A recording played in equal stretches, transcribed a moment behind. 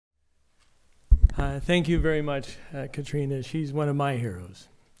Thank you very much, Catriona. She's one of my heroes.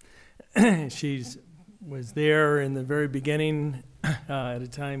 She was there in the very beginning at a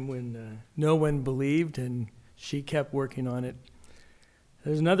time when no one believed, and she kept working on it.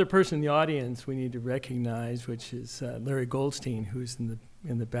 There's another person in the audience we need to recognize, which is Larry Goldstein, who's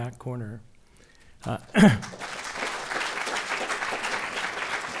in the back corner.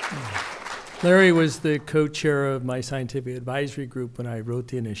 Larry was the co-chair of my scientific advisory group when I wrote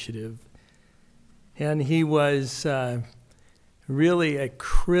the initiative. And he was really a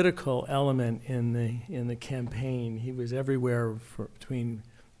critical element in the campaign. He was everywhere between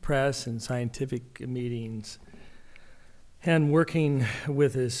press and scientific meetings, and working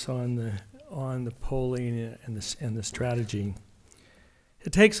with us on the polling and the strategy.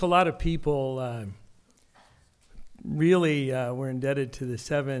 It takes a lot of people. Really, we're indebted to the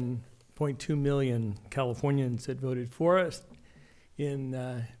 7.2 million Californians that voted for us in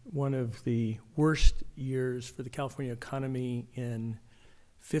one of the worst years for the California economy in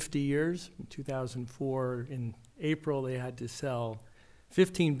 50 years. In 2004, in April, they had to sell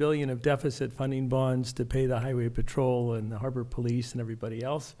 $15 billion of deficit funding bonds to pay the highway patrol and the harbor police and everybody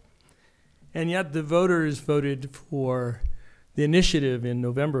else. And yet the voters voted for the initiative in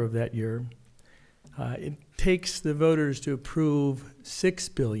November of that year. It takes the voters to approve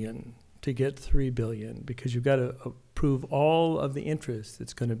 $6 billion to get $3 billion, because you've got to approve all of the interest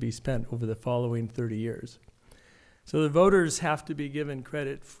that's going to be spent over the following 30 years. So the voters have to be given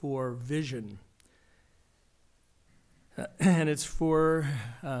credit for vision. And it's for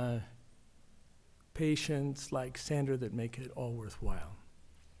patients like Sandra that make it all worthwhile.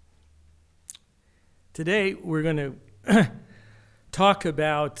 Today, we're going to talk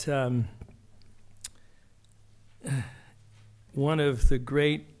about one of the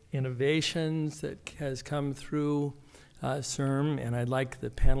great innovations that has come through CIRM, and I'd like the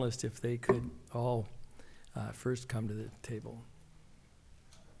panelists, if they could all first come to the table.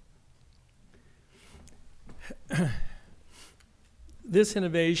 This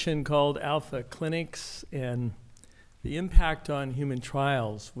innovation called Alpha Clinics, and the impact on human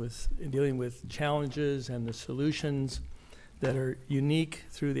trials in dealing with challenges and the solutions that are unique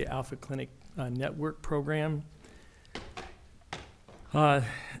through the Alpha Clinic network program.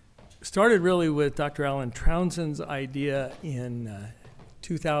 Started really with Dr. Alan Trounson's idea in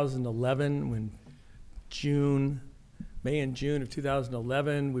 2011, when May and June of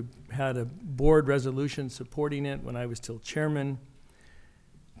 2011, we had a board resolution supporting it when I was still chairman.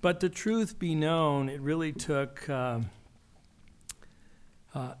 But the truth be known, it really took the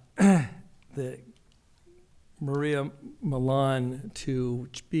Maria Millan to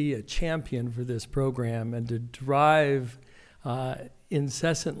be a champion for this program and to drive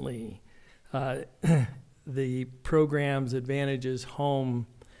incessantly the program's advantages home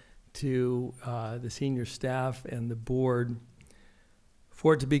to the senior staff and the board,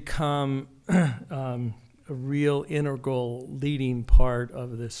 for it to become a real integral leading part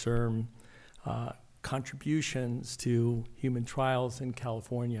of the CIRM contributions to human trials in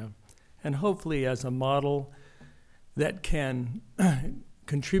California, and hopefully as a model that can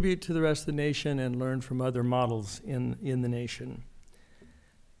contribute to the rest of the nation and learn from other models in the nation.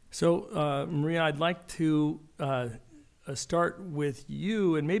 So Maria, I'd like to start with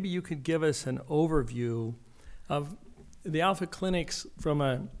you, and maybe you could give us an overview of the Alpha Clinics from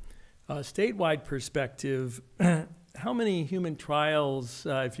a statewide perspective. How many human trials,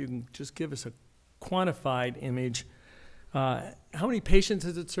 if you can just give us a quantified image, how many patients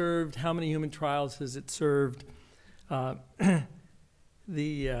has it served? How many human trials has it served? How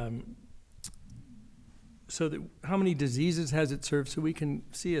many diseases has it served, so we can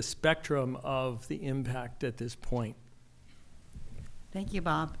see a spectrum of the impact at this point? Thank you,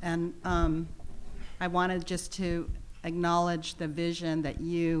 Bob. And I wanted just to acknowledge the vision that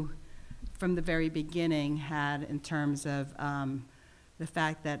you, from the very beginning, had in terms of the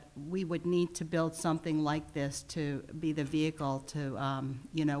fact that we would need to build something like this to be the vehicle to,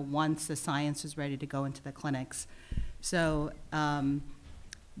 once the science is ready to go into the clinics. So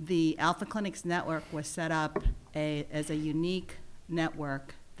the Alpha Clinics network was set up as a unique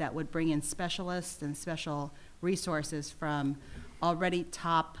network that would bring in specialists and special resources from already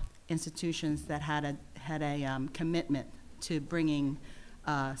top institutions that had a commitment to bringing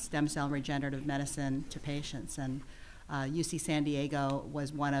stem cell and regenerative medicine to patients. And UC San Diego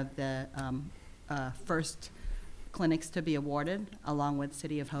was one of the first clinics to be awarded, along with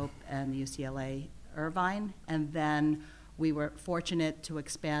City of Hope and UCLA Irvine. And then we were fortunate to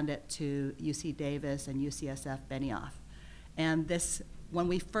expand it to UC Davis and UCSF Benioff. And this, when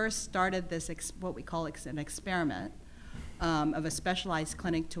we first started this, what we call an experiment, of a specialized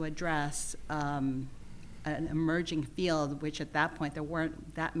clinic to address an emerging field, which at that point there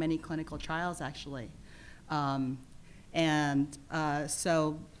weren't that many clinical trials actually.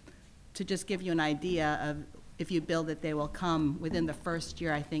 So to just give you an idea of if you build it, they will come. Within the first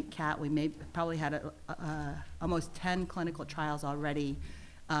year, I think, Kat, we probably had almost 10 clinical trials already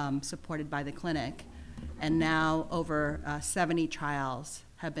supported by the clinic. And now over 70 trials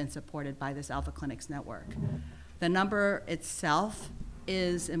have been supported by this Alpha Clinics network. The number itself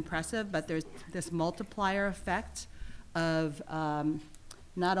is impressive, but there's this multiplier effect of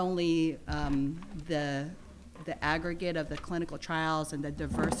not only the aggregate of the clinical trials and the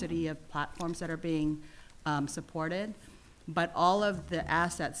diversity of platforms that are being supported, but all of the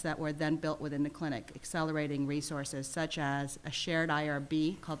assets that were then built within the clinic, accelerating resources such as a shared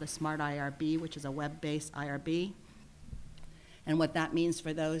IRB called the Smart IRB, which is a web-based IRB. And what that means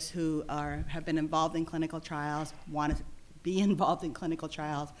for those who have been involved in clinical trials, want to be involved in clinical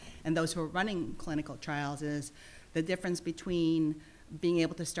trials, and those who are running clinical trials is the difference between being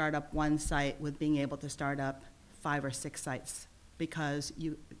able to start up one site with being able to start up 5 or 6 sites, because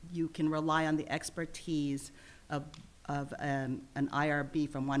you can rely on the expertise of an IRB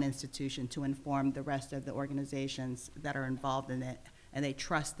from one institution to inform the rest of the organizations that are involved in it, and they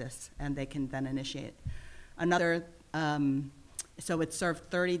trust this, and they can then initiate. Another, so it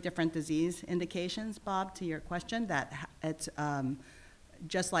served 30 different disease indications, Bob, to your question, that it's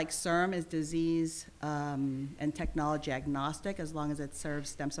just like CIRM is disease and technology agnostic as long as it serves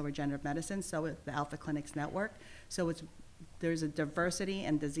stem cell regenerative medicine, so is the Alpha Clinics network. So there's a diversity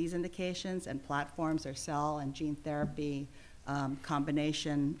in disease indications and platforms, or cell and gene therapy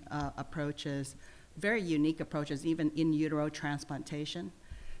combination approaches, very unique approaches, even in utero transplantation.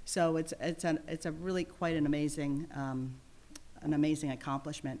 So it's a really quite an amazing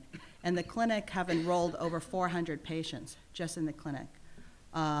accomplishment. And the clinic have enrolled over 400 patients just in the clinic.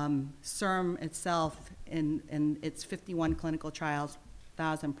 CIRM itself, in its 51 clinical trials,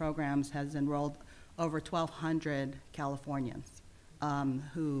 1,000 programs, has enrolled over 1,200 Californians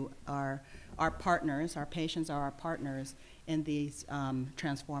who are our partners. Our patients are our partners in these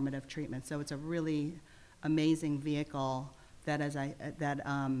transformative treatments. So it's a really amazing vehicle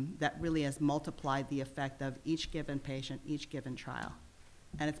that really has multiplied the effect of each given patient, each given trial.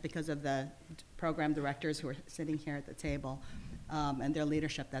 And it's because of the program directors who are sitting here at the table and their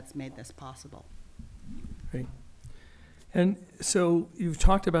leadership that's made this possible. Great. And so you've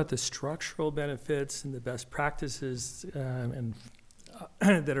talked about the structural benefits and the best practices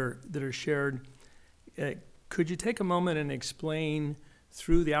that are shared. Could you take a moment and explain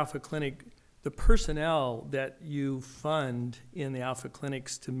through the Alpha Clinic the personnel that you fund in the Alpha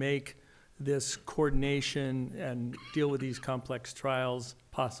Clinics to make this coordination and deal with these complex trials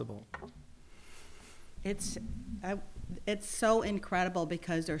possible? It's so incredible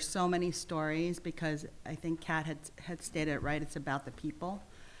because there's so many stories, because I think Kat had stated it right, it's about the people.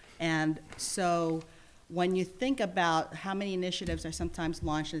 And so when you think about how many initiatives are sometimes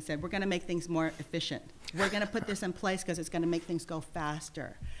launched and said, we're going to make things more efficient. We're going to put this in place because it's going to make things go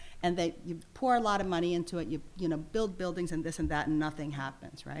faster. And you pour a lot of money into it, you know, build buildings and this and that, and nothing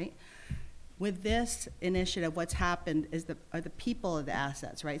happens, right? With this initiative, what's happened is are the people of the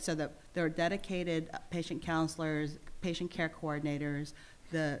assets, right? So there are dedicated patient counselors, patient care coordinators,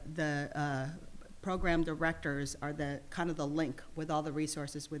 the program directors are the kind of the link with all the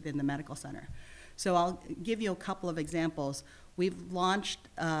resources within the medical center. So I'll give you a couple of examples. We've launched,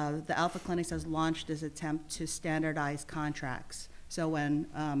 the Alpha Clinics has launched this attempt to standardize contracts. So when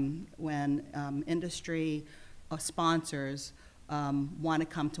industry sponsors want to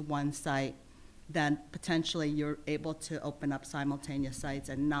come to one site, then potentially you're able to open up simultaneous sites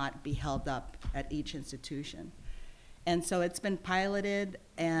and not be held up at each institution. And so it's been piloted,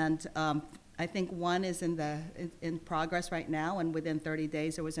 and I think one is in progress right now, and within 30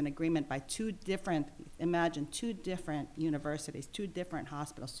 days there was an agreement by two different universities, 2 different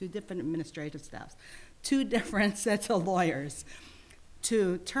hospitals, 2 different administrative staffs, 2 different sets of lawyers,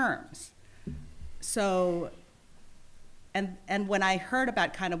 to terms. So, and when I heard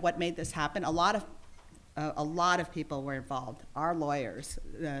about kind of what made this happen, a lot of people were involved. Our lawyers,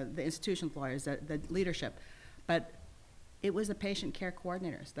 the institution's lawyers, the leadership, but it was the patient care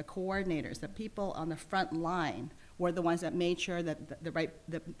coordinators, the coordinators, the people on the front line were the ones that made sure that the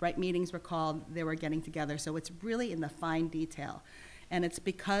right meetings were called, they were getting together. So it's really in the fine detail, and it's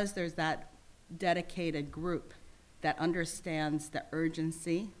because there's that dedicated group that understands the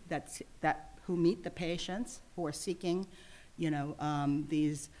urgency, who meet the patients who are seeking, you know,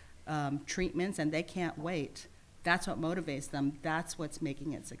 these treatments, and they can't wait. That's what motivates them. That's what's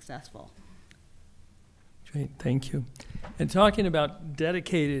making it successful. Great, thank you. And talking about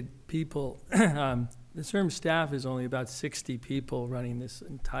dedicated people, the CIRM staff is only about 60 people running this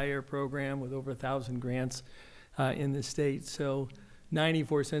entire program with over 1,000 grants in the state. So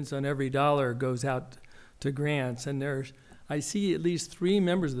 94 cents on every dollar goes out to grants. And I see at least 3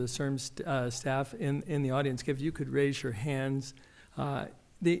 members of the CIRM staff in the audience. If you could raise your hands.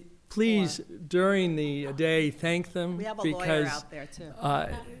 Please, during the day, thank them. We have a because, lawyer out there, too.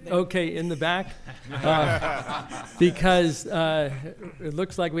 Okay, in the back. Because it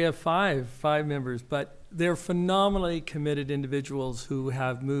looks like we have five members, but they're phenomenally committed individuals who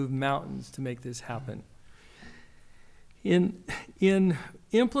have moved mountains to make this happen. In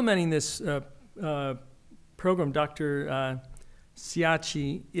implementing this program, Dr.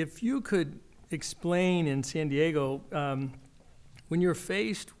 Ciacci, if you could explain in San Diego, when you're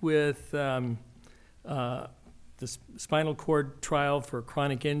faced with the spinal cord trial for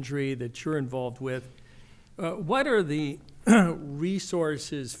chronic injury that you're involved with, what are the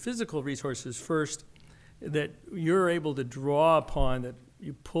resources, physical resources first, that you're able to draw upon, that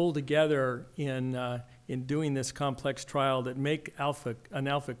you pull together in doing this complex trial that make an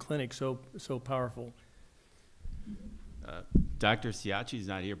alpha clinic so powerful? Dr. Ciacci's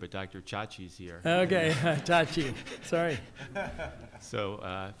not here, but Dr. Ciacci's here. Okay, Ciacci, sorry. So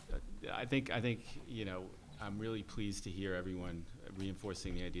I think I'm really pleased to hear everyone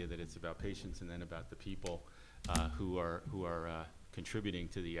reinforcing the idea that it's about patients and then about the people who are contributing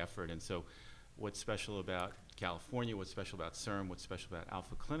to the effort. And so what's special about California, what's special about CIRM, what's special about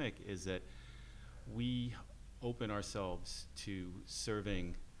Alpha Clinic is that we open ourselves to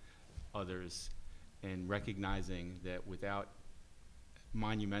serving others and recognizing that without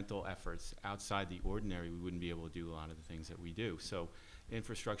monumental efforts outside the ordinary, we wouldn't be able to do a lot of the things that we do. So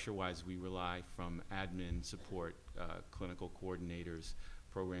infrastructure-wise, we rely from admin support, clinical coordinators,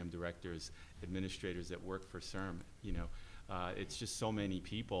 program directors, administrators that work for CIRM. It's just so many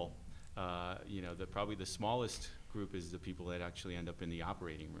people. Probably the smallest group is the people that actually end up in the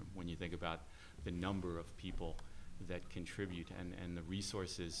operating room when you think about the number of people that contribute and the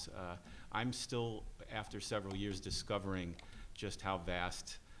resources. I'm still, after several years, discovering just how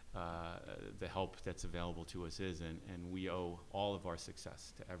vast the help that's available to us is, and we owe all of our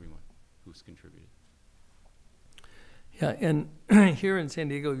success to everyone who's contributed. Yeah, and here in San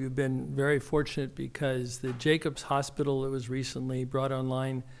Diego, you've been very fortunate because the Jacobs Hospital that was recently brought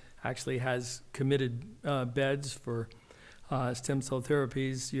online actually has committed beds for stem cell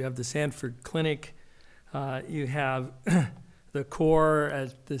therapies. You have the Sanford Clinic. You have the core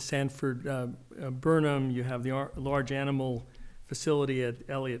at the Sanford Burnham. You have the large animal facility at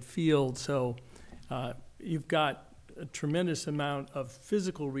Elliott Field. So you've got a tremendous amount of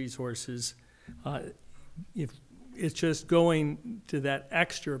physical resources. If it's just going to that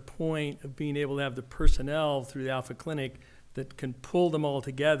extra point of being able to have the personnel through the Alpha Clinic that can pull them all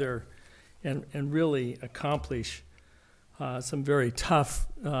together and really accomplish some very tough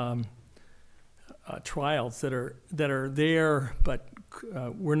trials that are there, but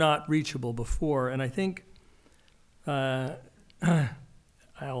were not reachable before. And I think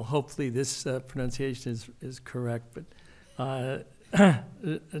hopefully this pronunciation is correct, but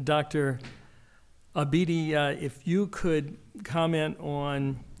Dr. Abedi, if you could comment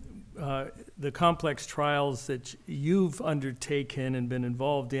on the complex trials that you've undertaken and been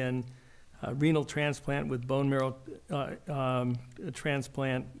involved in, renal transplant with bone marrow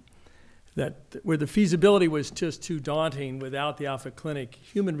transplant, where the feasibility was just too daunting without the Alpha Clinic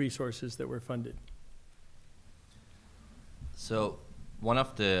human resources that were funded. So one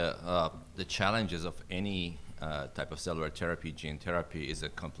of the challenges of any type of cellular therapy, gene therapy, is the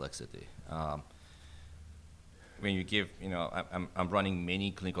complexity. When you give, I'm running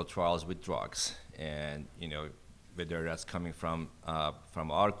many clinical trials with drugs, and whether that's coming from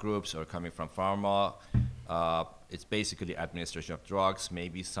our groups or coming from pharma, it's basically administration of drugs,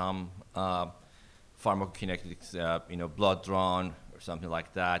 maybe some pharmacokinetics, blood drawn or something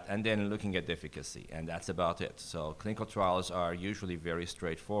like that, and then looking at the efficacy, and that's about it. So clinical trials are usually very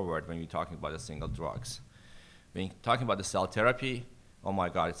straightforward when you're talking about the single drugs. When you're talking about the cell therapy, oh my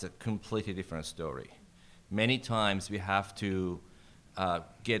God, it's a completely different story. Many times we have to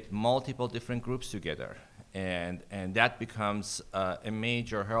get multiple different groups together, and that becomes a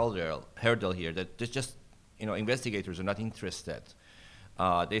major hurdle here that just investigators are not interested.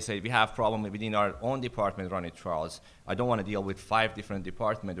 They say we have problem within our own department running trials. I don't want to deal with 5 different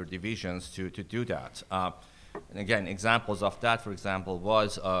departments or divisions to do that. And again, examples of that, for example,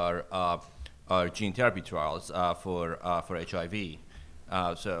 was our gene therapy trials for HIV.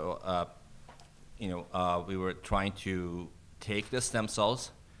 We were trying to take the stem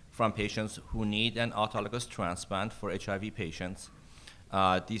cells, from patients who need an autologous transplant for HIV patients.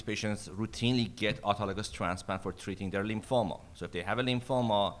 These patients routinely get autologous transplant for treating their lymphoma. So if they have a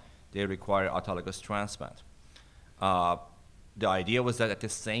lymphoma, they require autologous transplant. The idea was that at the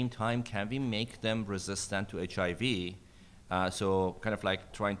same time, can we make them resistant to HIV? So kind of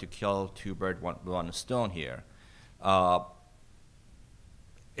like trying to kill two birds with one stone here.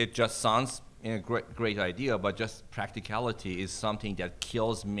 It just sounds a great idea, but just practicality is something that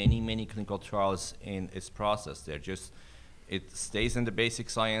kills many clinical trials in its process. It stays in the basic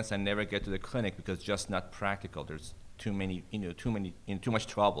science and never get to the clinic because it's just not practical. There's too much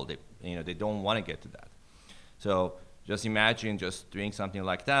trouble. They don't want to get to that. So just imagine just doing something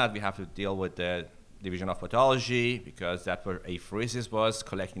like that. We have to deal with the division of pathology because that's where apheresis was,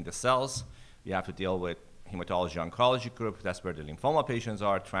 collecting the cells. We have to deal with hematology oncology group, that's where the lymphoma patients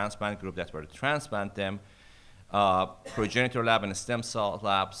are. Transplant group, that's where to transplant them. Progenitor lab and stem cell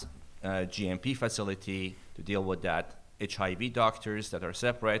labs, GMP facility to deal with that. HIV doctors that are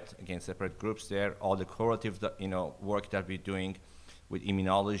separate, again, separate groups there. All the correlative, work that we're doing with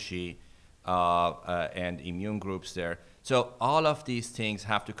immunology and immune groups there. So all of these things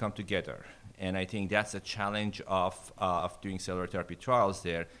have to come together. And I think that's a challenge of doing cellular therapy trials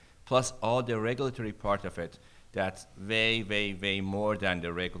there, plus all the regulatory part of it that's way more than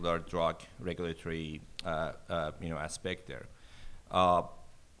the regular drug regulatory aspect there.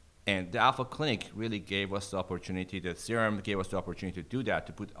 And the Alpha Clinic really gave us the opportunity, the CIRM gave us the opportunity to do that,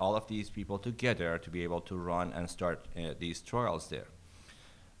 to put all of these people together to be able to run and start these trials there.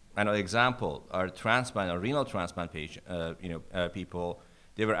 Another example, our renal transplant patient, people,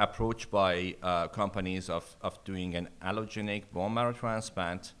 they were approached by companies of doing an allogeneic bone marrow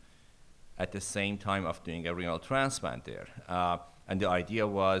transplant at the same time of doing a renal transplant there. And the idea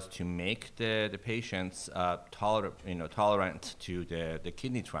was to make the patients tolerant to the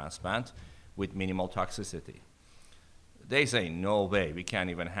kidney transplant with minimal toxicity. They say, no way, we can't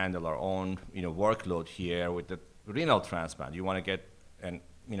even handle our own workload here with the renal transplant. You want to get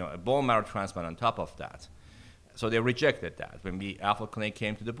a bone marrow transplant on top of that. So they rejected that. When Alpha Clinic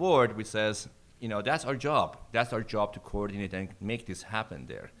came to the board, we says, that's our job. That's our job to coordinate and make this happen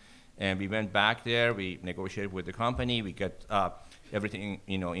there. And we went back there, we negotiated with the company, we got everything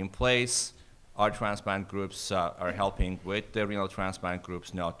in place. Our transplant groups are helping with the renal transplant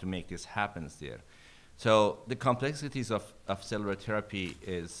groups now to make this happen there. So the complexities of cellular therapy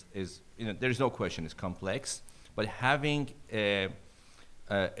is there's no question it's complex, but having a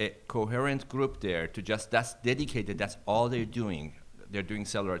coherent group there that's dedicated, that's all they're doing. They're doing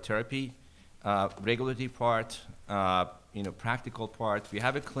cellular therapy, regulatory part, practical part. We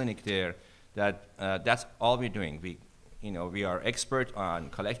have a clinic there that's all we're doing. We are expert on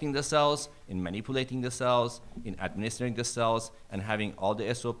collecting the cells, in manipulating the cells, in administering the cells, and having all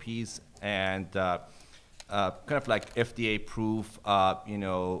the SOPs and kind of like FDA proof,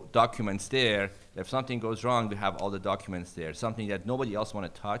 documents there. If something goes wrong, we have all the documents there. Something that nobody else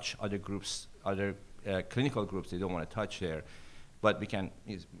want to touch, other groups, other clinical groups, they don't want to touch there. But we can,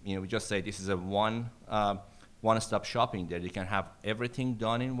 we just say this is a one-stop shopping there. You can have everything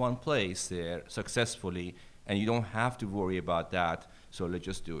done in one place there successfully, and you don't have to worry about that. So let's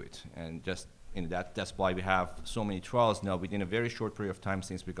just do it. And just that's why we have so many trials now within a very short period of time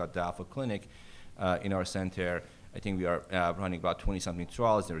since we got the Alpha Clinic in our center. I think we are running about 20-something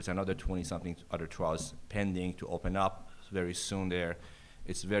trials. There is another 20-something other trials pending to open up very soon there.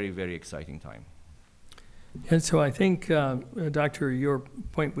 It's very exciting time. And so I think, Doctor, your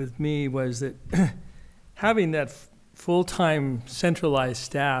point with me was that having that full-time centralized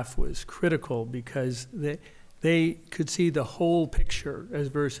staff was critical because they could see the whole picture as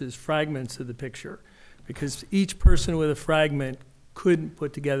versus fragments of the picture, because each person with a fragment couldn't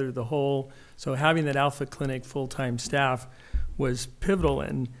put together the whole. So having that Alpha Clinic full-time staff was pivotal.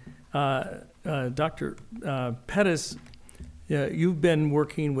 And Dr. Pettus, you've been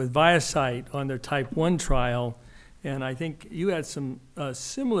working with ViaCyte on their type 1 trial, and I think you had some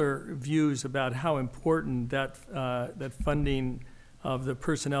similar views about how important that funding of the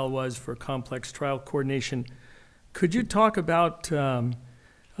personnel was for complex trial coordination. Could you talk about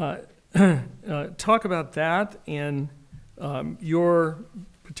that and your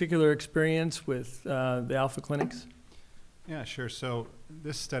particular experience with the Alpha Clinics? Yeah, sure. So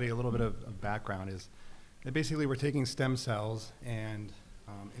this study, a little bit of background is that basically we're taking stem cells and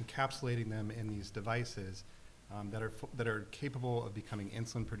encapsulating them in these devices that are capable of becoming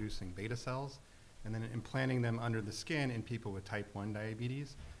insulin-producing beta cells, and then implanting them under the skin in people with type 1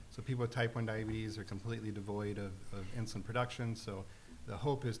 diabetes. So people with type 1 diabetes are completely devoid of insulin production, so the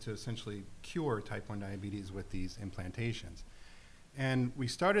hope is to essentially cure type 1 diabetes with these implantations. And we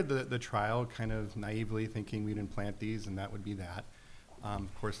started the trial kind of naively thinking we'd implant these and that would be that.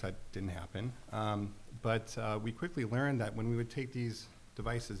 Of course, that didn't happen. But we quickly learned that when we would take these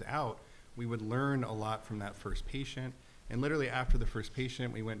devices out, we would learn a lot from that first patient. And literally after the first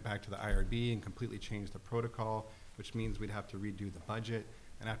patient, we went back to the IRB and completely changed the protocol, which means we'd have to redo the budget.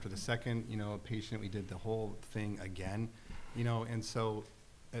 And after the second, patient, we did the whole thing again. And so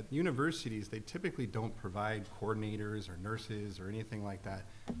at universities, they typically don't provide coordinators or nurses or anything like that.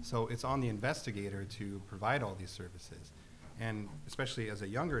 So it's on the investigator to provide all these services. And especially as a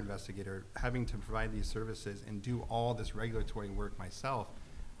younger investigator, having to provide these services and do all this regulatory work myself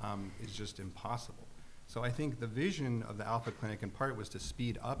is just impossible. So I think the vision of the Alpha Clinic in part was to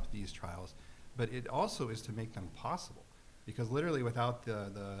speed up these trials, but it also is to make them possible. Because literally without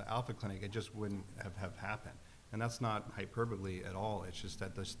the Alpha Clinic, it just wouldn't have happened. And that's not hyperbole at all. It's just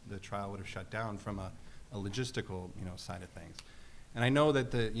that the trial would have shut down from a logistical side of things. And I know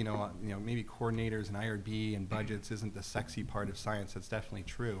that maybe coordinators and IRB and budgets isn't the sexy part of science. That's definitely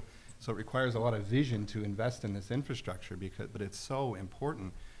true. So it requires a lot of vision to invest in this infrastructure, but it's so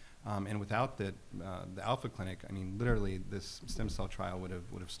important. And without the Alpha Clinic, I mean, literally this stem cell trial would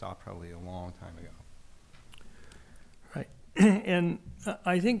have stopped probably a long time ago. Right. And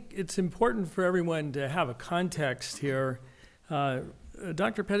I think it's important for everyone to have a context here.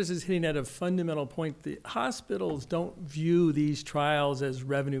 Dr. Pettus is hitting at a fundamental point. The hospitals don't view these trials as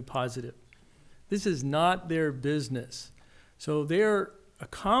revenue positive. This is not their business. So they're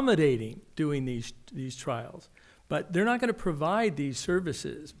accommodating doing these trials, but they're not going to provide these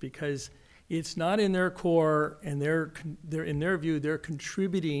services because it's not in their core, and they're in their view, they're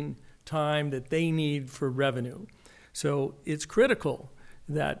contributing time that they need for revenue. So it's critical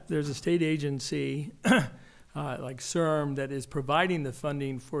that there's a state agency like CIRM that is providing the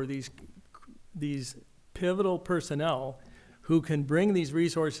funding for these pivotal personnel who can bring these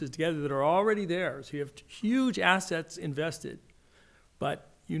resources together that are already there. So you have huge assets invested, but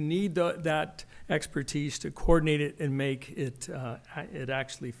you need that expertise to coordinate it and make it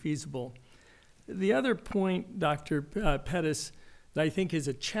actually feasible. The other point, Dr. Pettus, that I think is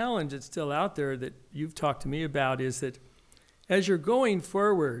a challenge that's still out there that you've talked to me about is that as you're going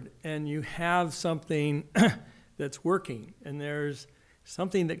forward and you have something that's working and there's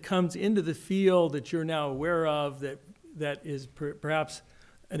something that comes into the field that you're now aware of that is perhaps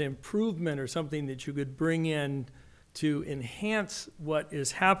an improvement or something that you could bring in to enhance what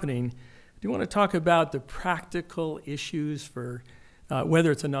is happening, do you want to talk about the practical issues for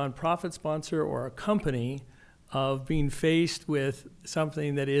whether it's a nonprofit sponsor or a company of being faced with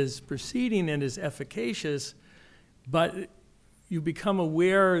something that is proceeding and is efficacious, but you become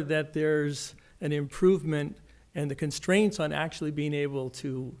aware that there's an improvement and the constraints on actually being able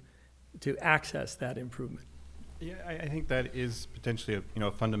to access that improvement? Yeah, I think that is potentially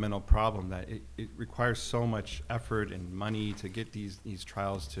a fundamental problem, that it requires so much effort and money to get these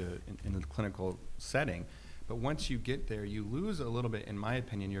trials in the clinical setting. But once you get there, you lose a little bit, in my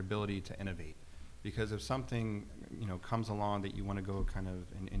opinion, your ability to innovate. Because if something comes along that you want to go kind of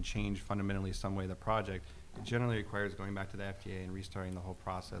and change fundamentally some way the project, it generally requires going back to the FDA and restarting the whole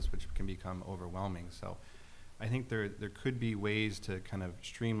process, which can become overwhelming. So I think there could be ways to kind of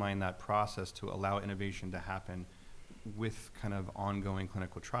streamline that process to allow innovation to happen with kind of ongoing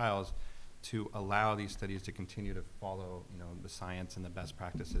clinical trials to allow these studies to continue to follow the science and the best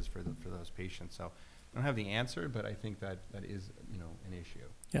practices for those patients. So I don't have the answer, but I think that is an issue.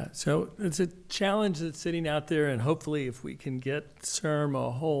 Yeah, so it's a challenge that's sitting out there, and hopefully if we can get CIRM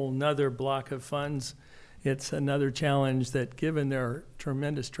a whole nother block of funds, it's another challenge that, given their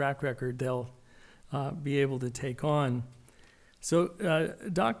tremendous track record, they'll be able to take on. So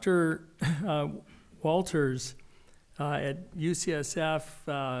Dr. Walters at UCSF,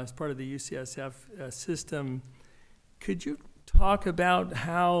 as part of the UCSF system, could you talk about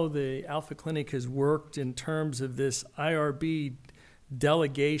how the Alpha Clinic has worked in terms of this IRB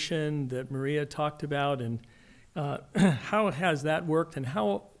delegation that Maria talked about, and how has that worked, and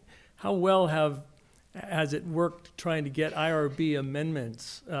how well has it worked trying to get IRB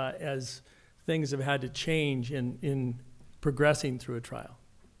amendments as things have had to change in progressing through a trial?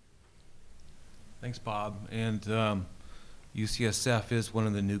 Thanks, Bob. And UCSF is one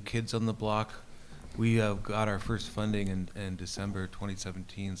of the new kids on the block. We got our first funding in December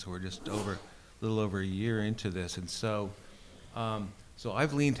 2017, so we're just a little over a year into this. And so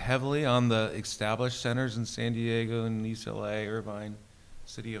I've leaned heavily on the established centers in San Diego and UCLA, Irvine,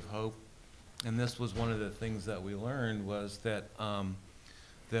 City of Hope. And this was one of the things that we learned, was that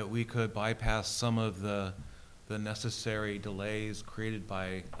that we could bypass some of the necessary delays created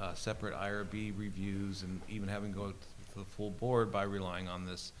by separate IRB reviews and even having to go the full board by relying on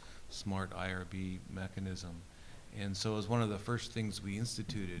this smart IRB mechanism. And so it was one of the first things we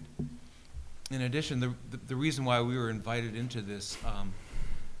instituted. In addition, the reason why we were invited into this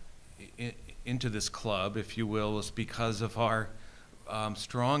club, if you will, was because of our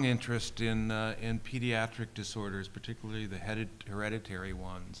strong interest in pediatric disorders, particularly the hereditary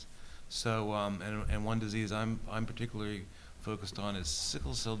ones. So, and one disease I'm particularly focused on is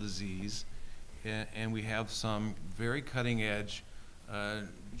sickle cell disease, and we have some very cutting-edge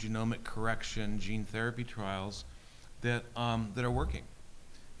genomic correction gene therapy trials that that are working.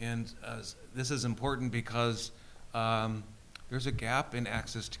 And this is important because there's a gap in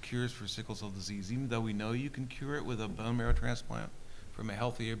access to cures for sickle cell disease. Even though we know you can cure it with a bone marrow transplant from a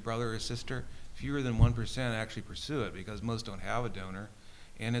healthy brother or sister, fewer than 1% actually pursue it because most don't have a donor,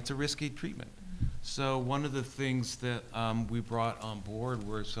 and it's a risky treatment. So one of the things that we brought on board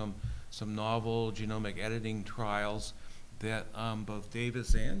were some novel genomic editing trials that both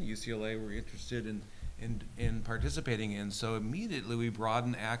Davis and UCLA were interested in participating in. So immediately we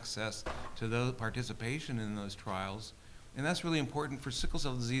broadened access to those participation in those trials. And that's really important for sickle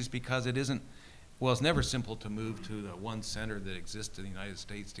cell disease because it isn't, well, it's never simple to move to the one center that exists in the United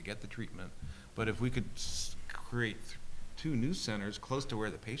States to get the treatment. But if we could create 2 new centers close to where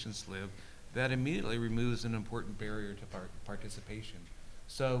the patients live, that immediately removes an important barrier to participation.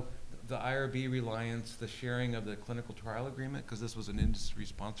 So the IRB reliance, the sharing of the clinical trial agreement, because this was an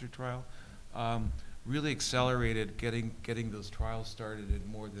industry-sponsored trial, really accelerated getting those trials started at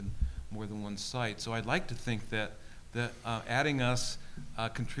more than one site. So I'd like to think that adding us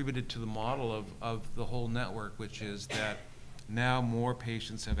contributed to the model of the whole network, which is that now more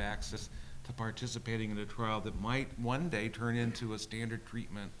patients have access to participating in a trial that might one day turn into a standard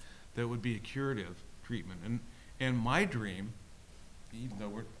treatment that would be a curative treatment. And my dream, even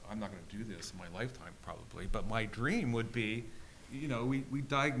though I'm not going to do this in my lifetime probably, but my dream would be, you know, we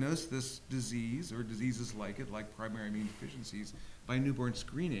diagnose this disease or diseases like it, like primary immune deficiencies, by newborn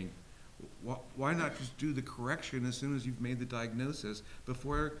screening. Why not just do the correction as soon as you've made the diagnosis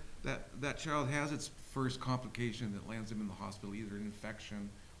before that child has its first complication that lands them in the hospital, either an infection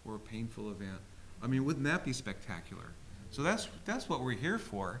or a painful event? I mean, wouldn't that be spectacular? So that's what we're here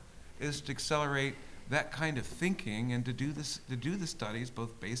for, is to accelerate that kind of thinking and to do the studies,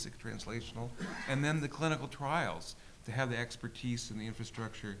 both basic, translational, and then the clinical trials, to have the expertise and the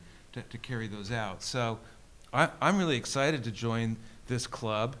infrastructure to carry those out. So I'm really excited to join this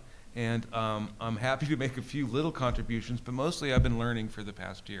club, and I'm happy to make a few little contributions, but mostly I've been learning for the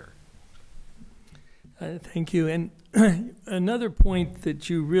past year. Thank you. And another point that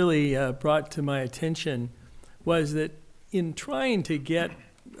you really brought to my attention was that in trying to get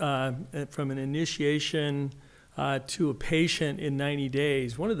from an initiation to a patient in 90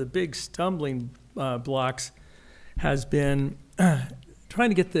 days, one of the big stumbling blocks has been trying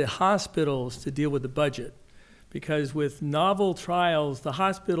to get the hospitals to deal with the budget. Because with novel trials, the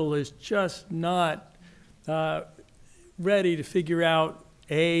hospital is just not ready to figure out,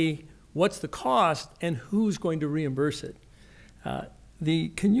 A, what's the cost and who's going to reimburse it.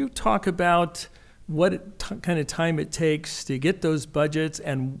 Can you talk about what kind of time it takes to get those budgets,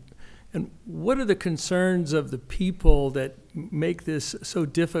 and what are the concerns of the people that make this so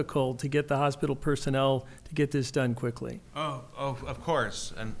difficult to get the hospital personnel to get this done quickly? Oh, of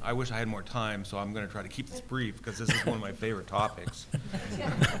course, and I wish I had more time, so I'm going to try to keep this brief because this is one of my favorite topics.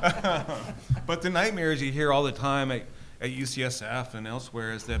 But the nightmares you hear all the time at UCSF and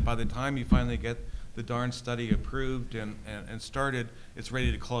elsewhere is that by the time you finally get the darn study approved and started, it's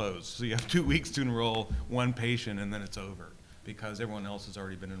ready to close. So you have 2 weeks to enroll one patient and then it's over because everyone else has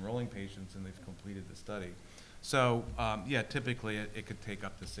already been enrolling patients and they've completed the study. So yeah, typically it could take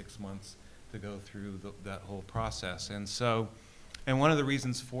up to 6 months to go through that whole process. And so, and one of the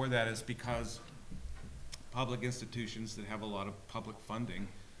reasons for that is because public institutions that have a lot of public funding,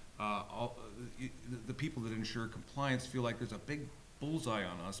 the people that ensure compliance feel like there's a big bullseye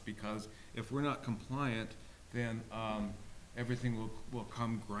on us, because if we're not compliant, then everything will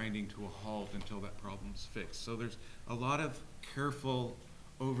come grinding to a halt until that problem's fixed. So there's a lot of careful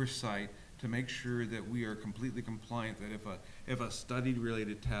oversight to make sure that we are completely compliant, that if a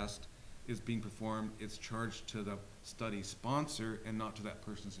study-related test is being performed, it's charged to the study sponsor and not to that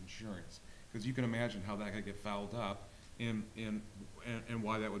person's insurance. Because you can imagine how that could get fouled up and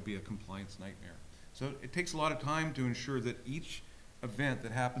why that would be a compliance nightmare. So it takes a lot of time to ensure that each event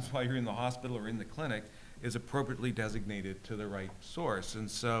that happens while you're in the hospital or in the clinic is appropriately designated to the right source. And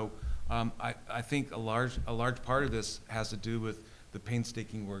so I think a large part of this has to do with the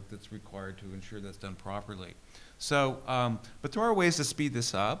painstaking work that's required to ensure that's done properly. So, but there are ways to speed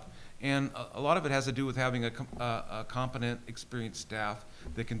this up, and a lot of it has to do with having a competent, experienced staff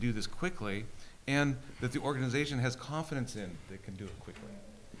that can do this quickly, and that the organization has confidence in that can do it quickly.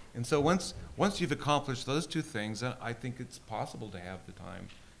 And so once you've accomplished those two things, then I think it's possible to have the time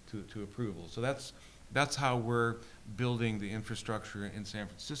to approval. So that's how we're building the infrastructure in San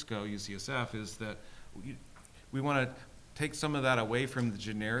Francisco, UCSF, is that we want to take some of that away from the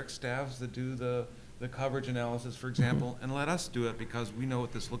generic staffs that do the coverage analysis, for example, and let us do it, because we know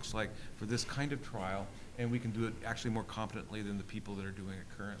what this looks like for this kind of trial, and we can do it actually more competently than the people that are doing it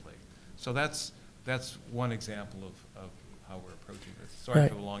currently. So that's one example of how we're approaching this. Sorry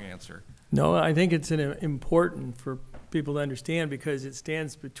for the long answer. No, I think it's important for people to understand, because it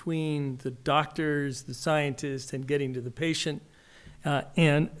stands between the doctors, the scientists, and getting to the patient.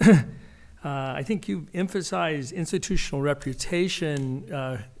 And I think you've emphasized institutional reputation,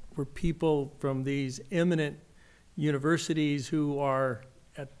 where people from these eminent universities who are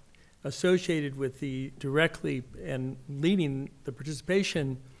associated with the directly and leading the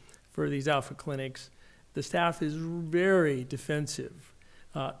participation for these alpha clinics, the staff is very defensive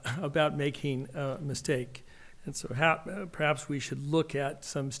about making a mistake. And so perhaps we should look at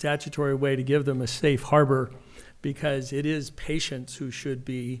some statutory way to give them a safe harbor, because it is patients who should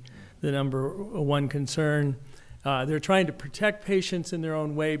be the number one concern. They're trying to protect patients in their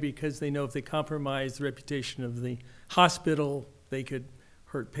own way, because they know if they compromise the reputation of the hospital, they could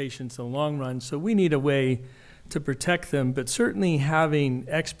hurt patients in the long run. So we need a way to protect them, but certainly having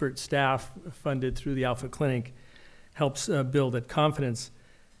expert staff funded through the Alpha Clinic helps build that confidence.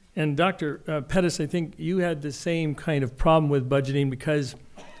 And Dr. Pettus, I think you had the same kind of problem with budgeting, because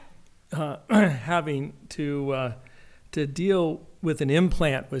having to deal with an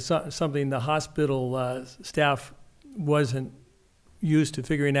implant was something the hospital staff wasn't used to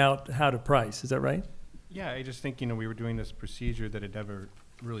figuring out how to price. Is that right? Yeah, I just think, we were doing this procedure that had never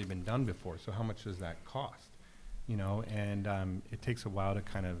really been done before. So how much does that cost? And it takes a while to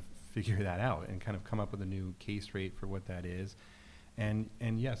kind of figure that out and kind of come up with a new case rate for what that is. And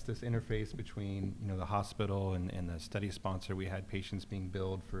yes, this interface between, the hospital and the study sponsor, we had patients being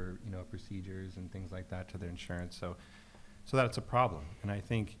billed for, procedures and things like that to their insurance. So that's a problem. And I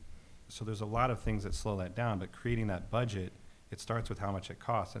think, so there's a lot of things that slow that down, but creating that budget, it starts with how much it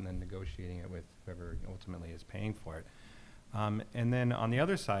costs and then negotiating it with whoever ultimately is paying for it. And then on the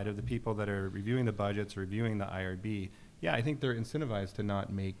other side of the people that are reviewing the budgets, reviewing the IRB, yeah, I think they're incentivized to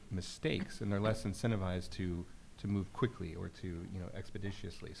not make mistakes, and they're less incentivized to move quickly or to,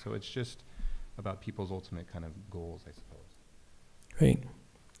 expeditiously. So it's just about people's ultimate kind of goals, I suppose. Great.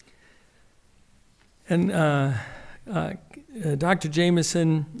 And Dr.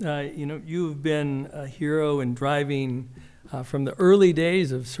 Jamieson, you've been a hero in driving from the early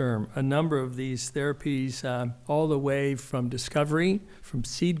days of CIRM a number of these therapies, all the way from discovery, from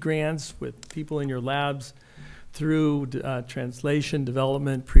seed grants with people in your labs, through translation,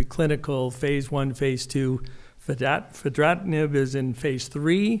 development, preclinical, phase 1, phase 2. Fedratinib is in phase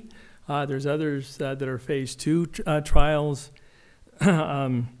 3. There's others that are phase 2 trials.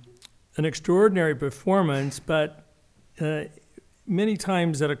 An extraordinary performance, but many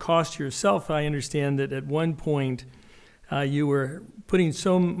times at a cost to yourself. I understand that at one point you were putting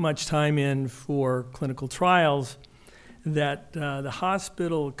so much time in for clinical trials that the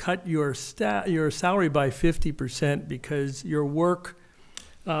hospital cut your salary by 50% because your work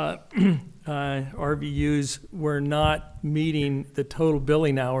RVUs were not meeting the total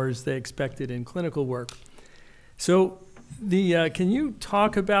billing hours they expected in clinical work. So can you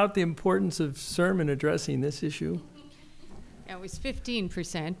talk about the importance of CIRM in addressing this issue? It was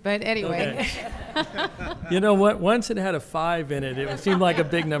 15%, but anyway. Okay. You know what? Once it had a 5 in it, it seemed like a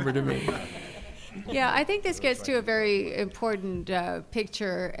big number to me. Yeah, I think this gets to a very important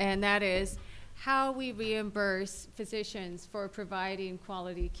picture, and that is how we reimburse physicians for providing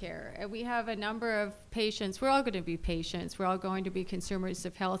quality care. And we have a number of patients. We're all going to be patients. We're all going to be consumers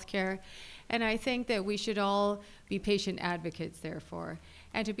of healthcare. And I think that we should all be patient advocates, therefore.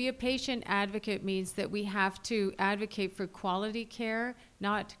 And to be a patient advocate means that we have to advocate for quality care,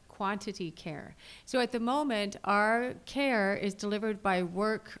 not quantity care. So at the moment, our care is delivered by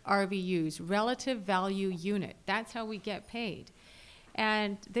work RVUs, relative value unit. That's how we get paid.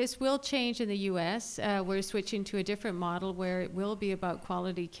 And this will change in the US. We're switching to a different model where it will be about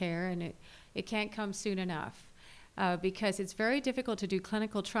quality care, and it can't come soon enough because it's very difficult to do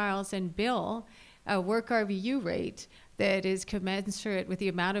clinical trials and bill a work RVU rate that is commensurate with the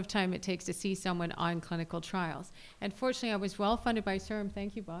amount of time it takes to see someone on clinical trials. And fortunately, I was well funded by CIRM,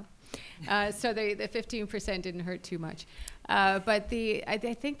 thank you, Bob, So the 15% didn't hurt too much. But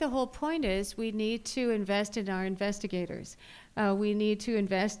I think the whole point is we need to invest in our investigators. We need to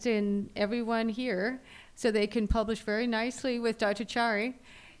invest in everyone here so they can publish very nicely with Dr. Chari.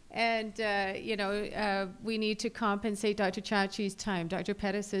 And, we need to compensate Dr. Ciacci's time, Dr.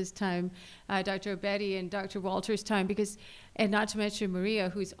 Pettus's time, Dr. Abedi and Dr. Walter's time, and not to mention Maria,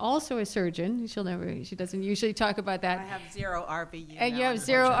 who's also a surgeon. She doesn't usually talk about that. I have 0 RVU. And you have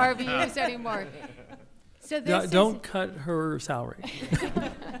 0 RVUs anymore. So don't cut her salary.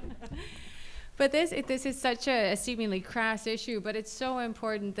 But this is such a seemingly crass issue, but it's so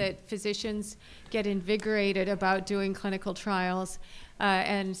important that physicians get invigorated about doing clinical trials,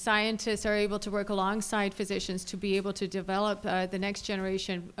 and scientists are able to work alongside physicians to be able to develop the next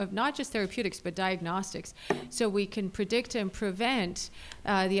generation of not just therapeutics, but diagnostics, so we can predict and prevent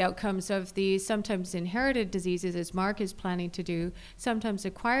the outcomes of these sometimes inherited diseases, as Mark is planning to do, sometimes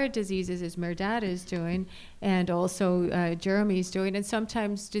acquired diseases, as Mehrdad is doing, and also Jeremy's doing, and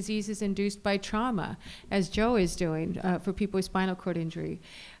sometimes diseases induced by trauma, as Joe is doing for people with spinal cord injury.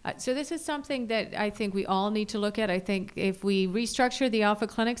 So this is something that I think we all need to look at. I think if we restructure the alpha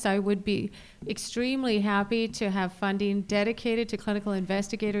clinics, I would be extremely happy to have funding dedicated to clinical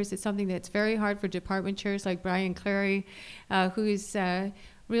investigators. It's something that's very hard for department chairs like Brian Clary, who's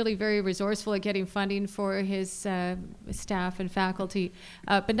really very resourceful at getting funding for his staff and faculty.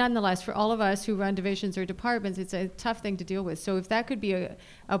 But nonetheless, for all of us who run divisions or departments, it's a tough thing to deal with. So if that could be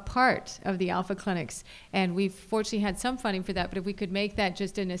a part of the alpha clinics, and we've fortunately had some funding for that, but if we could make that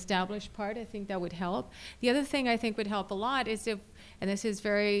just an established part, I think that would help. The other thing I think would help a lot is if, and this is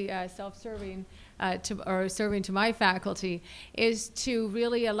very self-serving, serving to my faculty, is to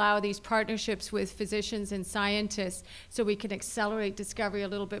really allow these partnerships with physicians and scientists so we can accelerate discovery a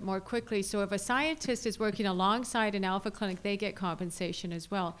little bit more quickly. So if a scientist is working alongside an alpha clinic, they get compensation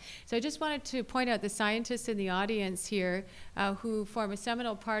as well. So I just wanted to point out the scientists in the audience here who form a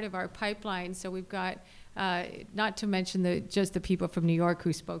seminal part of our pipeline. So we've got not to mention just the people from New York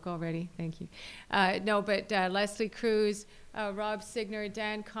who spoke already. Thank you. But Leslie Cruz, Rob Signer,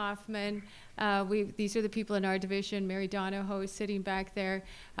 Dan Kaufman. These are the people in our division. Mary Donahoe is sitting back there.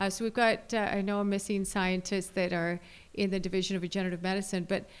 So we've got, I know I'm missing scientists that are in the Division of Regenerative Medicine,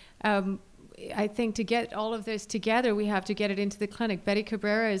 but I think to get all of this together, we have to get it into the clinic. Betty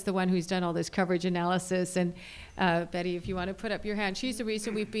Cabrera is the one who's done all this coverage analysis. And Betty, if you want to put up your hand, she's the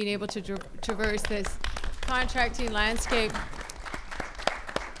reason we've been able to traverse this contracting landscape.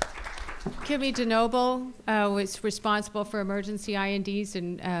 Kimmy DeNoble was responsible for emergency INDs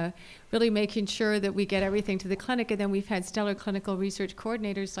and really making sure that we get everything to the clinic. And then we've had stellar clinical research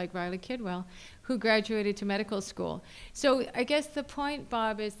coordinators like Riley Kidwell, who graduated to medical school. So I guess the point,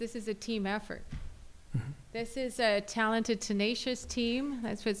 Bob, is this is a team effort. This is a talented, tenacious team.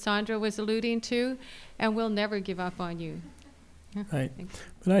 That's what Sandra was alluding to. And we'll never give up on you. Right.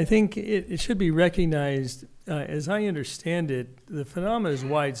 But I think it should be recognized, as I understand it, the phenomenon is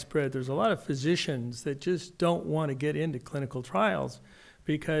widespread. There's a lot of physicians that just don't want to get into clinical trials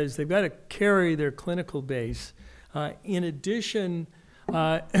because they've got to carry their clinical base. In addition,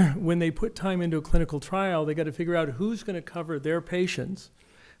 when they put time into a clinical trial, they got to figure out who's going to cover their patients,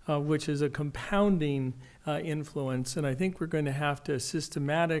 which is a compounding influence. And I think we're going to have to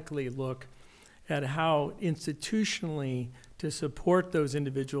systematically look at how institutionally to support those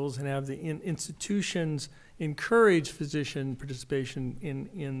individuals and have the institutions encourage physician participation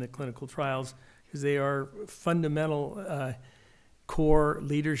in the clinical trials, because they are fundamental core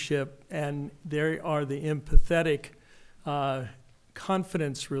leadership, and they are the empathetic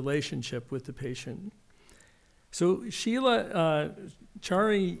confidence relationship with the patient. So Sheila,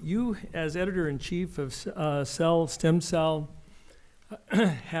 Chari, you as editor-in-chief of Stem Cell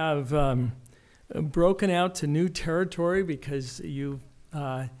have broken out to new territory because you,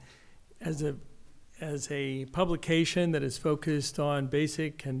 as a publication that is focused on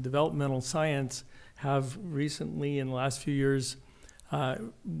basic and developmental science, have recently in the last few years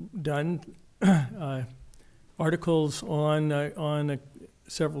done articles on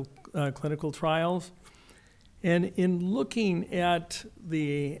several clinical trials. And in looking at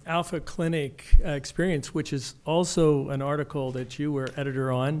the Alpha Clinic experience, which is also an article that you were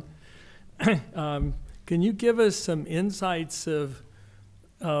editor on, can you give us some insights of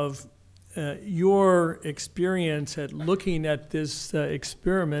your experience at looking at this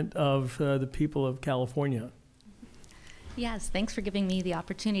experiment of the people of California? Yes, thanks for giving me the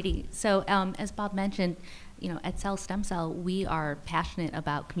opportunity. So as Bob mentioned, you know, at Cell Stem Cell, we are passionate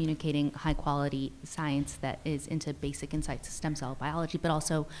about communicating high quality science that is into basic insights of stem cell biology, but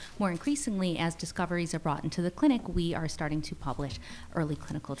also more increasingly, as discoveries are brought into the clinic, we are starting to publish early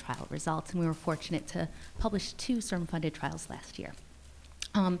clinical trial results. And we were fortunate to publish 2 CIRM-funded trials last year.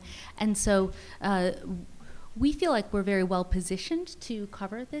 And so we feel like we're very well positioned to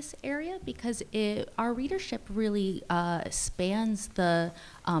cover this area because our readership really spans the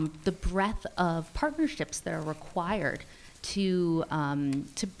breadth of partnerships that are required to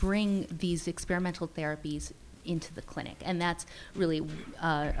bring these experimental therapies into the clinic. And that's really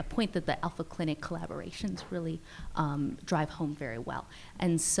a point that the Alpha Clinic collaborations really drive home very well.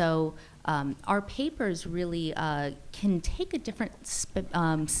 And so our papers really can take a different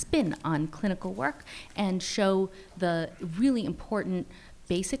spin on clinical work and show the really important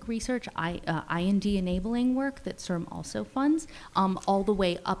basic research, IND enabling work that CIRM also funds, all the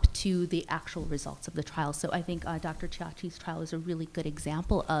way up to the actual results of the trial. So I think Dr. Ciacci's trial is a really good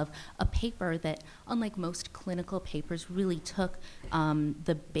example of a paper that, unlike most clinical papers, really took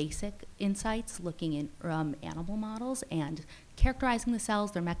the basic insights, looking in animal models and characterizing the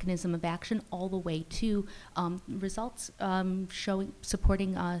cells, their mechanism of action, all the way to results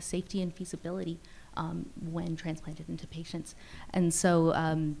supporting safety and feasibility when transplanted into patients. And so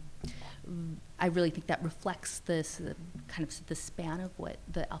I really think that reflects this kind of the span of what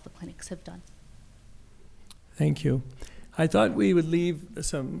the Alpha Clinics have done. Thank you. I thought we would leave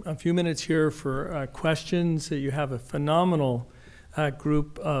a few minutes here for questions. You have a phenomenal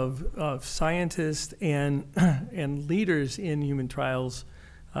group of scientists and leaders in human trials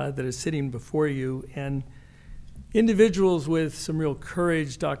that are sitting before you, and individuals with some real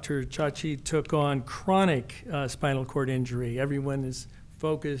courage. Dr. Ciacci took on chronic spinal cord injury. Everyone is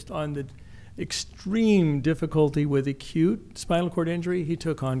focused on the extreme difficulty with acute spinal cord injury. He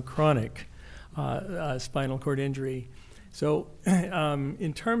took on chronic spinal cord injury. So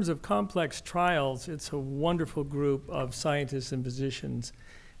in terms of complex trials, it's a wonderful group of scientists and physicians.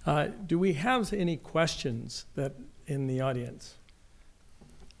 Do we have any questions that in the audience?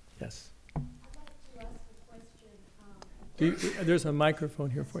 Yes. There's a microphone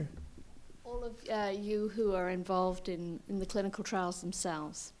here for you. All of you who are involved in the clinical trials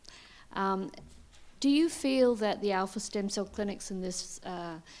themselves, do you feel that the alpha stem cell clinics and this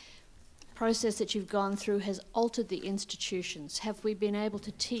process that you've gone through has altered the institutions? Have we been able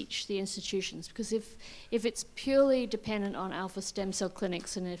to teach the institutions? Because if it's purely dependent on alpha stem cell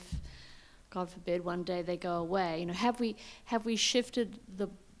clinics, and if, God forbid, one day they go away, you know, have we shifted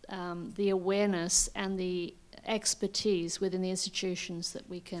the awareness and the expertise within the institutions that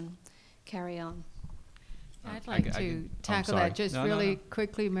we can carry on? I'd like to tackle that just really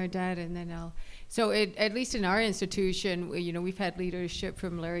quickly, Mehrdad, and then I'll. So at least in our institution, you know, we've had leadership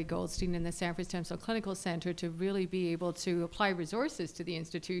from Larry Goldstein in the Sanford Stem Cell Clinical Center to really be able to apply resources to the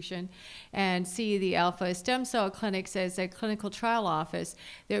institution and see the Alpha Stem Cell Clinics as a clinical trial office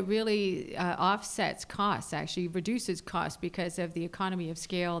that really offsets costs, actually reduces costs because of the economy of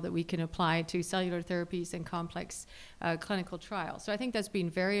scale that we can apply to cellular therapies and complex clinical trials. So I think that's been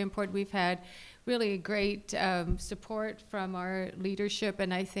very important. We've had really great support from our leadership,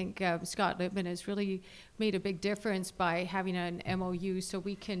 and I think Scott Lippman has really made a big difference by having an MOU so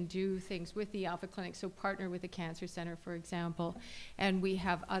we can do things with the Alpha Clinic, so partner with the Cancer Center, for example, and we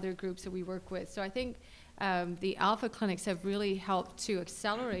have other groups that we work with. So I think the Alpha Clinics have really helped to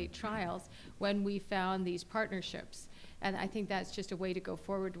accelerate trials when we found these partnerships. And I think that's just a way to go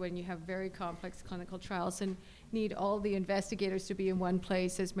forward when you have very complex clinical trials and need all the investigators to be in one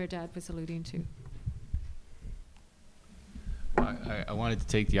place, as Mehrdad was alluding to. I wanted to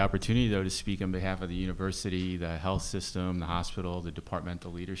take the opportunity, though, to speak on behalf of the university, the health system, the hospital, the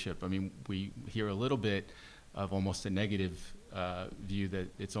departmental leadership. I mean, we hear a little bit of almost a negative view that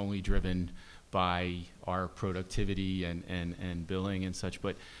it's only driven by our productivity and billing and such,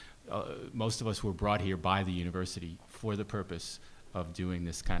 but most of us were brought here by the university for the purpose of doing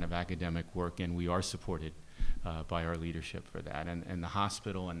this kind of academic work, and we are supported by our leadership for that. And the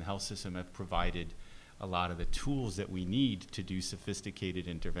hospital and the health system have provided a lot of the tools that we need to do sophisticated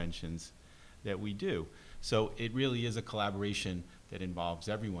interventions that we do. So it really is a collaboration that involves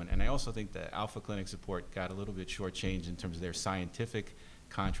everyone. And I also think the Alpha Clinic support got a little bit shortchanged in terms of their scientific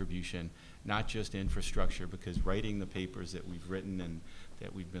contribution, not just infrastructure, because writing the papers that we've written and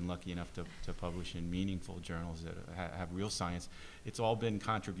that we've been lucky enough to publish in meaningful journals that have real science, it's all been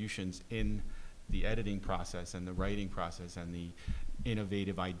contributions in the editing process and the writing process and the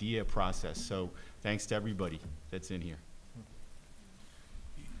innovative idea process. So thanks to everybody that's in here.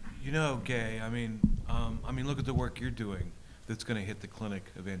 You know, Gay, I mean, look at the work you're doing that's going to hit the clinic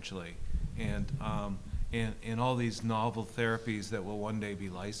eventually. And and all these novel therapies that will one day be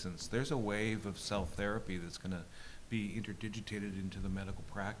licensed. There's a wave of cell therapy that's going to be interdigitated into the medical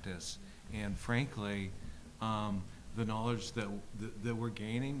practice. And frankly, the knowledge that we're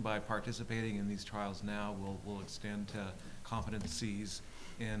gaining by participating in these trials now will extend to competencies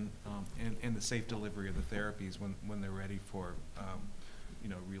and the safe delivery of the therapies when they're ready for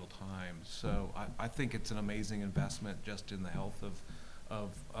real time. So I think it's an amazing investment just in the health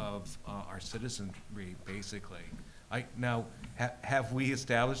of our citizenry, basically. Now, have we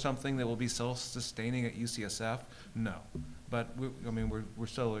established something that will be self-sustaining at UCSF? No, but we're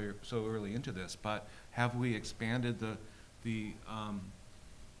so early into this. But have we expanded the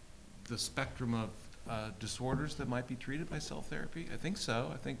spectrum of disorders that might be treated by cell therapy? I think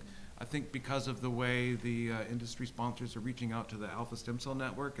so. I think because of the way the industry sponsors are reaching out to the Alpha Stem Cell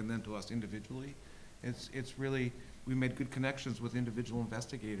Network and then to us individually, it's really, we made good connections with individual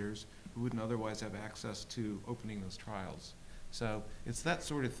investigators who wouldn't otherwise have access to opening those trials. So it's that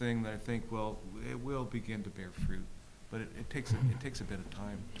sort of thing that I think it will begin to bear fruit, but it takes a bit of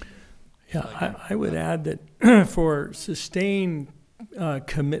time. Yeah, I would add that for sustained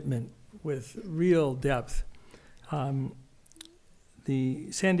commitment with real depth,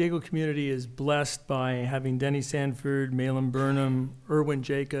 the San Diego community is blessed by having Denny Sanford, Malin Burnham, Erwin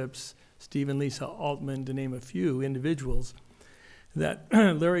Jacobs, Steve and Lisa Altman, to name a few individuals, that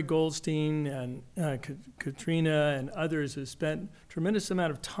Larry Goldstein and Catriona and others have spent a tremendous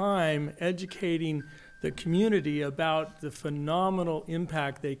amount of time educating the community about the phenomenal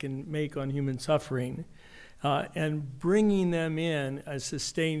impact they can make on human suffering, and bringing them in as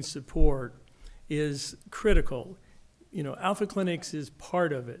sustained support is critical. Alpha Clinics is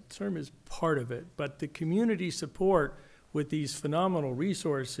part of it, CIRM is part of it, but the community support with these phenomenal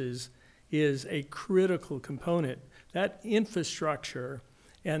resources is a critical component. That infrastructure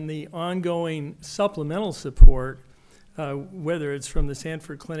and the ongoing supplemental support, whether it's from the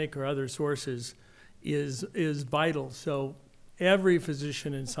Sanford Clinic or other sources, is vital. So every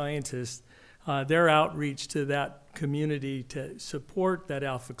physician and scientist, their outreach to that community to support that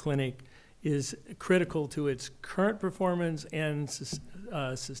Alpha Clinic is critical to its current performance and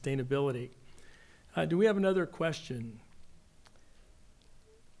sustainability. Do we have another question?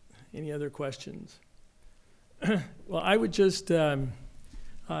 Any other questions? Well, I would just end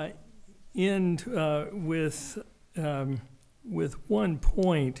with one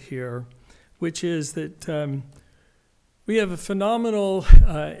point here, which is that we have a phenomenal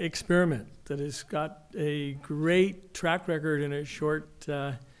experiment that has got a great track record in a short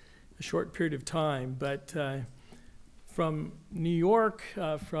period of time, but from New York,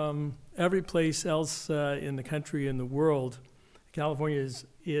 from every place else in the country and the world, California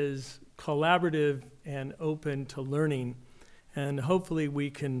is collaborative and open to learning, and hopefully we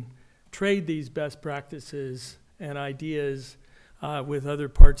can trade these best practices and ideas with other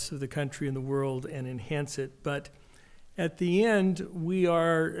parts of the country and the world and enhance it. But at the end, we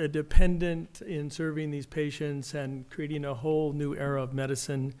are dependent in serving these patients and creating a whole new era of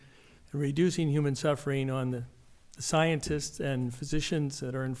medicine and reducing human suffering on the scientists and physicians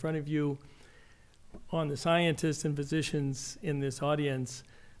that are in front of you, on the scientists and physicians in this audience,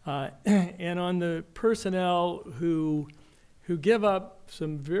 and on the personnel who give up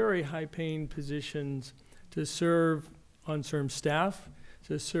some very high-paying positions to serve on CIRM staff,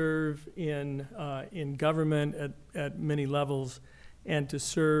 to serve in government at many levels, and to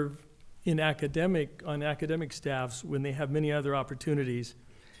serve on academic staffs when they have many other opportunities.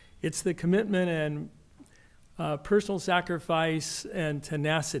 It's the commitment and personal sacrifice and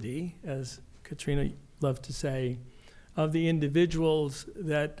tenacity, as Catriona loved to say, of the individuals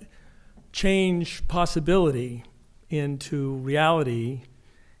that change possibility into reality,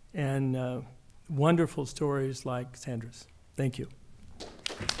 and wonderful stories like Sandra's. Thank you.